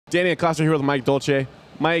Danny Acosta here with Mike Dolce.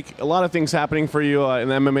 Mike, a lot of things happening for you in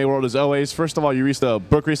the MMA world as always. First of all, you released a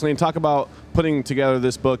book recently. Talk about putting together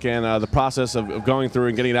this book and the process of going through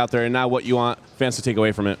and getting it out there, and now what you want fans to take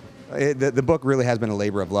away from it. The book really has been a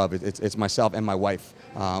labor of love. It's myself and my wife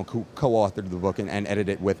who co-authored the book and edited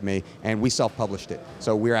it with me, and we self-published it.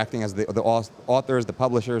 So we're acting as the authors, the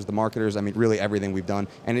publishers, the marketers, I mean really everything we've done,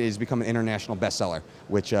 and it has become an international bestseller,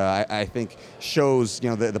 which I think shows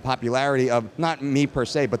the popularity of, not me per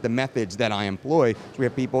se, but the methods that I employ. So we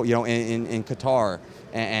have people in Qatar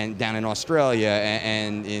and down in Australia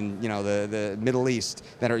and in the Middle East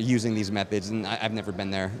that are using these methods, and I've never been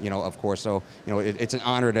there, of course. So it's an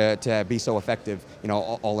honor to be so effective,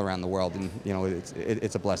 all around the world, and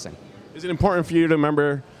it's a blessing. Is it important for you to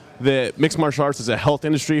remember that mixed martial arts is a health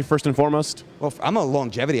industry first and foremost? Well, I'm a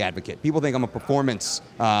longevity advocate. People think I'm a performance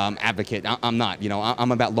advocate. I'm not.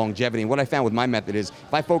 I'm about longevity. And what I found with my method is,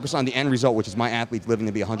 if I focus on the end result, which is my athletes living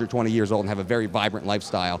to be 120 years old and have a very vibrant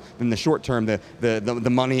lifestyle, then the short term, the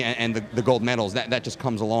money and the gold medals, that just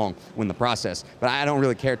comes along in the process. But I don't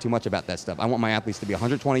really care too much about that stuff. I want my athletes to be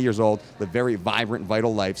 120 years old, live very vibrant,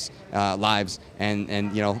 vital lives,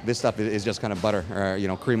 and this stuff is just kind of butter,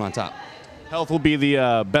 or cream on top. Health will be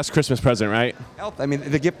the best Christmas present, right? Health, I mean,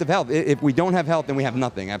 the gift of health. If we don't have health, then we have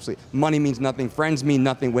nothing, absolutely. Money means nothing, friends mean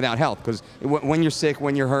nothing without health, because when you're sick,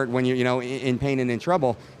 when you're hurt, when you're in pain and in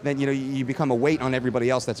trouble, then you become a weight on everybody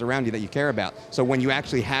else that's around you that you care about. So when you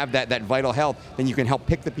actually have that vital health, then you can help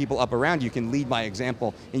pick the people up around you, you can lead by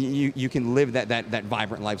example, and you can live that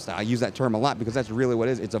vibrant lifestyle. I use that term a lot because that's really what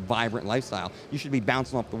it is. It's a vibrant lifestyle. You should be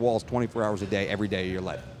bouncing off the walls 24 hours a day, every day of your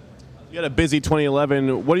life. You had a busy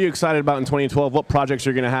 2011. What are you excited about in 2012? What projects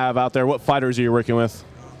you're going to have out there? What fighters are you working with?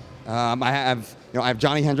 I have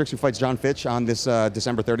Johnny Hendricks, who fights John Fitch on this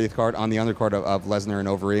December 30th card, on the undercard of Lesnar and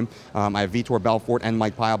Overeem. I have Vitor Belfort and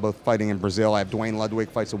Mike Pyle both fighting in Brazil. I have Dwayne Ludwig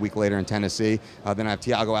fights a week later in Tennessee. Then I have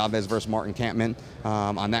Thiago Alves versus Martin Kampmann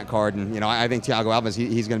on that card. And I think Thiago Alves,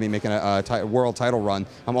 he's going to be making a world title run.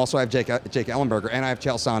 I also have Jake Ellenberger, and I have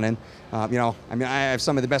Chael Sonnen. I have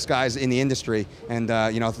some of the best guys in the industry, and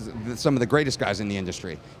some of the greatest guys in the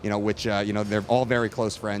industry. Which they're all very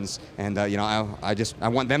close friends, and I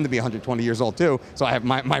want them to be 120 years old too. So I have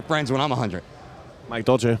my friends when I'm 100. Mike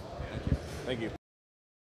Dolce. Thank you.